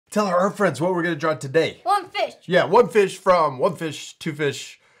Tell our friends what we're going to draw today. One fish. Yeah, one fish from one fish, two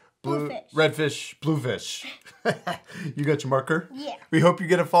fish, Blue fish. red fish, blue fish. You got your marker? Yeah. We hope you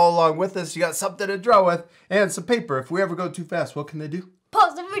get to follow along with us. You got something to draw with and some paper. If we ever go too fast, what can they do?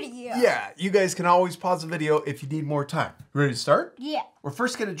 Pause the video. Yeah, you guys can always pause the video if you need more time. Ready to start? Yeah. We're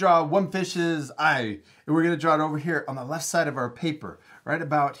first going to draw one fish's eye. And we're going to draw it over here on the left side of our paper, right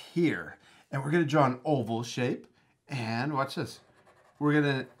about here. And we're going to draw an oval shape. And watch this. We're going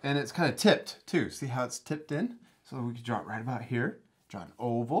to, and it's kind of tipped too. See how it's tipped in? So we can draw it right about here. Draw an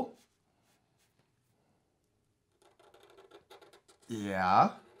oval.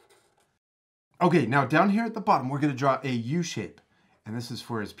 Yeah. Okay, now down here at the bottom, we're going to draw a U shape. And this is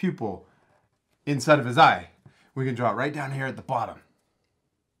for his pupil inside of his eye. We can draw it right down here at the bottom.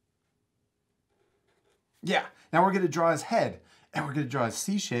 Yeah, now we're going to draw his head. And we're going to draw a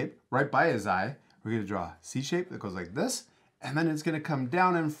C shape right by his eye. We're going to draw a C shape that goes like this. And then it's going to come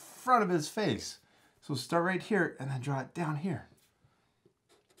down in front of his face. So start right here and then draw it down here.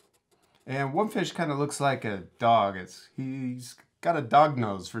 And one fish kind of looks like a dog. He's got a dog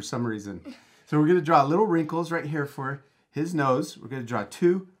nose for some reason. So we're going to draw little wrinkles right here for his nose. We're going to draw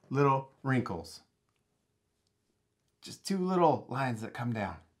two little wrinkles. Just two little lines that come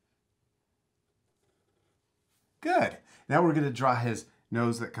down. Good. Now we're going to draw his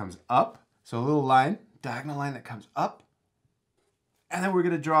nose that comes up. So a little line, diagonal line that comes up. And then we're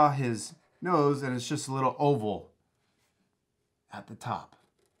going to draw his nose, and it's just a little oval at the top.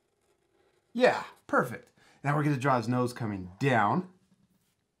 Yeah, perfect. Now we're going to draw his nose coming down.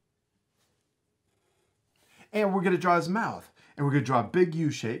 And we're going to draw his mouth. And we're going to draw a big U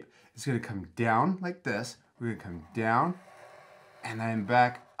shape. It's going to come down like this. We're going to come down and then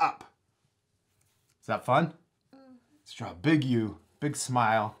back up. Is that fun? Let's draw a big U, big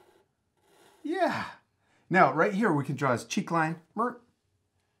smile. Yeah. Now, right here, we can draw his cheek line.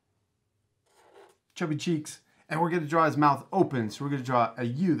 Chubby cheeks. And we're going to draw his mouth open. So we're going to draw a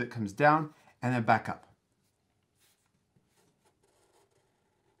U that comes down and then back up.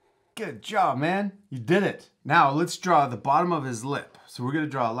 Good job, man. You did it. Now, let's draw the bottom of his lip. So we're going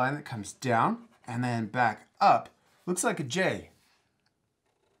to draw a line that comes down and then back up. Looks like a J.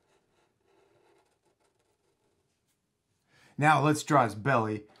 Now, let's draw his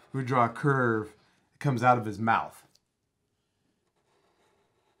belly. We draw a curve that comes out of his mouth.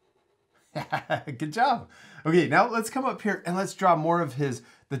 Good job. Okay, now let's come up here and let's draw more of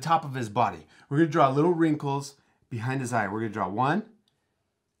the top of his body. We're going to draw little wrinkles behind his eye. We're going to draw one,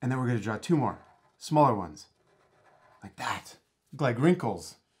 and then we're going to draw two more, smaller ones, like that. Look like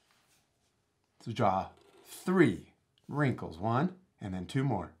wrinkles. So draw three wrinkles, one, and then two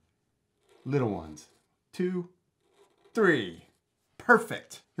more, little ones, two, three.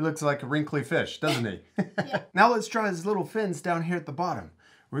 Perfect. He looks like a wrinkly fish, doesn't he? Yeah. Now let's draw his little fins down here at the bottom.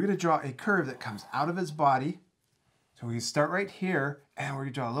 We're going to draw a curve that comes out of his body. So we can start right here, and we're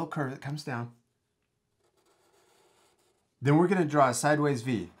going to draw a little curve that comes down. Then we're going to draw a sideways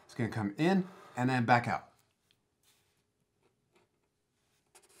V. It's going to come in and then back out.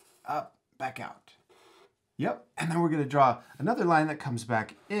 Up, back out. Yep. And then we're going to draw another line that comes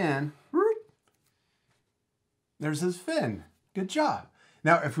back in. There's his fin. Good job.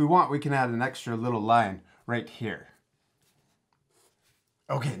 Now, if we want, we can add an extra little line right here.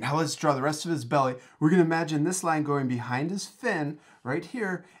 Okay, now let's draw the rest of his belly. We're going to imagine this line going behind his fin right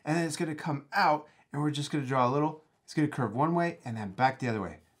here, and then it's going to come out, and we're just going to draw a little, it's going to curve one way and then back the other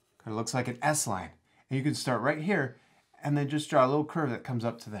way. It looks like an S line. And you can start right here, and then just draw a little curve that comes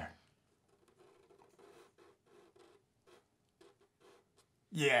up to there.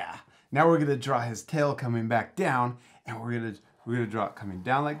 Yeah. Now we're going to draw his tail coming back down, and we're going to draw it coming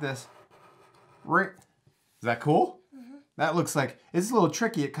down like this. Right. Is that cool? That looks like, it's a little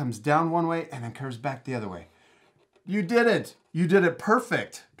tricky. It comes down one way and then curves back the other way. You did it. You did it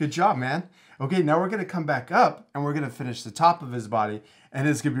perfect. Good job, man. Okay, now we're going to come back up and we're going to finish the top of his body. And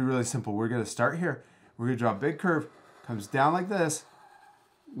it's going to be really simple. We're going to start here. We're going to draw a big curve. Comes down like this.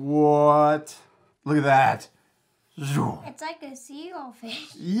 What? Look at that. It's like a seal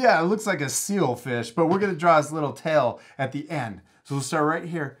fish. Yeah, it looks like a seal fish, but we're going to draw his little tail at the end. So we'll start right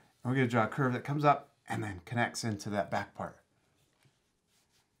here. And we're going to draw a curve that comes up and then connects into that back part.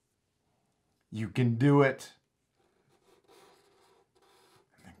 You can do it.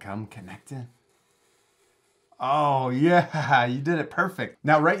 And then come connect in. Oh yeah, you did it perfect.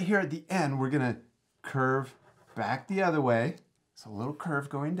 Now right here at the end, we're gonna curve back the other way. So a little curve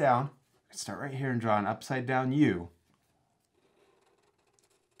going down. Start right here and draw an upside down U.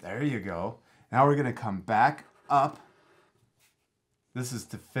 There you go. Now we're gonna come back up. This is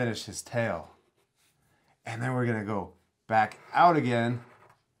to finish his tail. And then we're gonna go back out again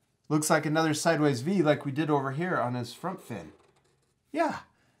looks like another sideways V like we did over here on his front fin. Yeah.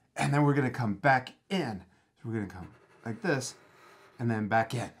 And then we're going to come back in. So we're going to come like this and then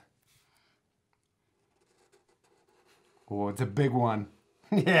back in. Oh, it's a big one.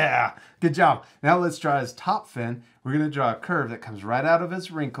 Yeah, good job. Now let's draw his top fin. We're going to draw a curve that comes right out of his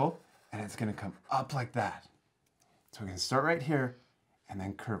wrinkle, and it's going to come up like that. So we're going to start right here and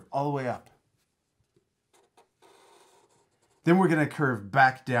then curve all the way up. Then we're going to curve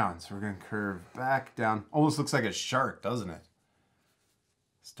back down. So we're going to curve back down. Almost looks like a shark, doesn't it?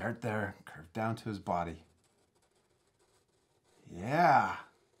 Start there, curve down to his body. Yeah.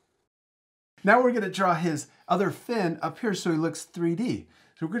 Now we're going to draw his other fin up here so he looks 3D.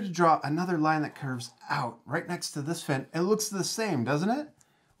 So we're going to draw another line that curves out right next to this fin. It looks the same, doesn't it?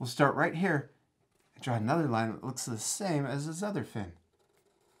 We'll start right here and draw another line that looks the same as his other fin.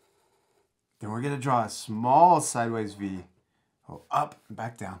 Then we're going to draw a small sideways V. Go up and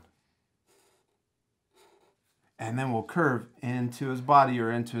back down. And then we'll curve into his body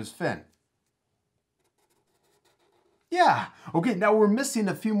or into his fin. Yeah. Okay, now we're missing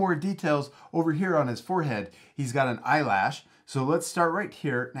a few more details over here on his forehead. He's got an eyelash. So let's start right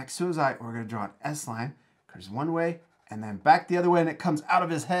here next to his eye. We're going to draw an S line. Curves one way and then back the other way, and it comes out of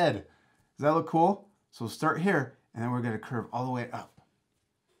his head. Does that look cool? So we'll start here and then we're going to curve all the way up.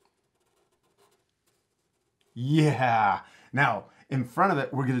 Yeah. Now, in front of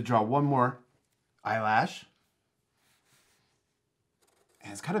it, we're going to draw one more eyelash.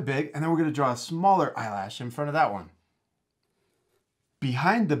 And it's kind of big. And then we're going to draw a smaller eyelash in front of that one.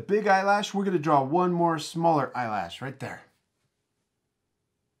 Behind the big eyelash, we're going to draw one more smaller eyelash right there.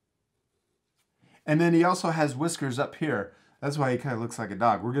 And then he also has whiskers up here. That's why he kind of looks like a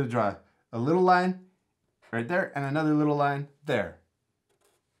dog. We're going to draw a little line right there and another little line there.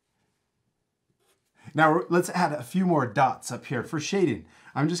 Now let's add a few more dots up here for shading.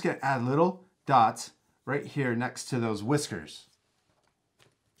 I'm just going to add little dots right here next to those whiskers.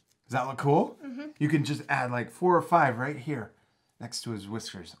 Does that look cool? Mm-hmm. You can just add like 4 or 5 right here next to his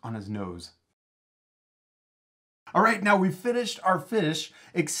whiskers on his nose. All right, now we've finished our fish,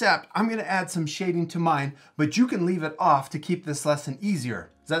 except I'm going to add some shading to mine, but you can leave it off to keep this lesson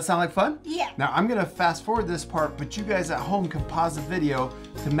easier. Does that sound like fun? Yeah. Now I'm going to fast forward this part, but you guys at home can pause the video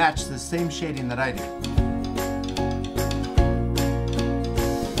to match the same shading that I do.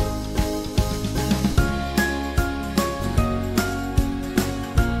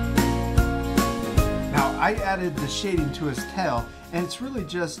 Now I added the shading to his tail, and it's really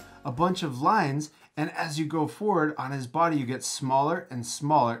just a bunch of lines, and as you go forward on his body, you get smaller and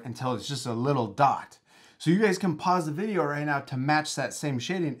smaller until it's just a little dot. So you guys can pause the video right now to match that same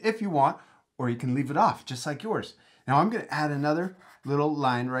shading if you want, or you can leave it off just like yours. Now I'm going to add another little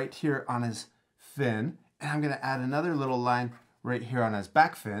line right here on his fin, and I'm going to add another little line right here on his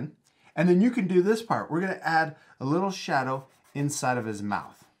back fin. And then you can do this part. We're going to add a little shadow inside of his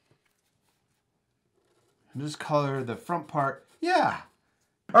mouth. And just color the front part. Yeah.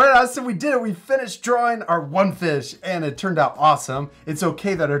 All right, so we did it. We finished drawing our one fish, and it turned out awesome. It's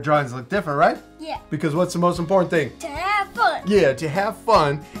okay that our drawings look different, right? Yeah. Because what's the most important thing? To have fun. Yeah, to have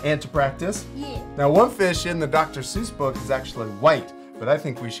fun and to practice. Yeah. Now, one fish in the Dr. Seuss book is actually white, but I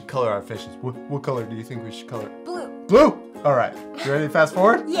think we should color our fishes. What color do you think we should color? Blue. Blue? All right. You ready to fast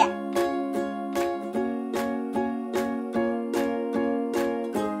forward? Yeah.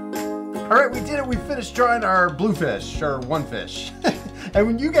 All right, we did it. We finished drawing our blue fish, or one fish. And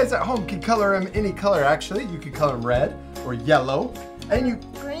when you guys at home can color them any color, actually, you could color them red or yellow, and you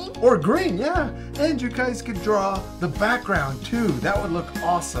Green? Or green, yeah. And you guys could draw the background too. That would look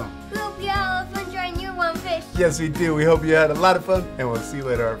awesome. We hope you have fun drawing your one fish. Yes, we do. We hope you had a lot of fun, and we'll see you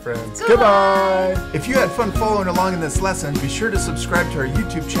later, our friends. Goodbye. Goodbye. If you had fun following along in this lesson, be sure to subscribe to our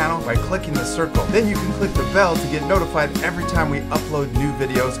YouTube channel by clicking the circle. Then you can click the bell to get notified every time we upload new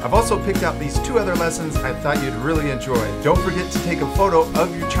videos. I've also picked out these 2 other lessons I thought you'd really enjoy. Don't forget to take a photo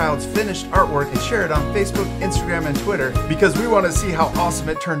of your child's finished artwork and share it on Facebook, Instagram, and Twitter because we want to see how awesome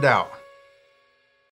it turned out.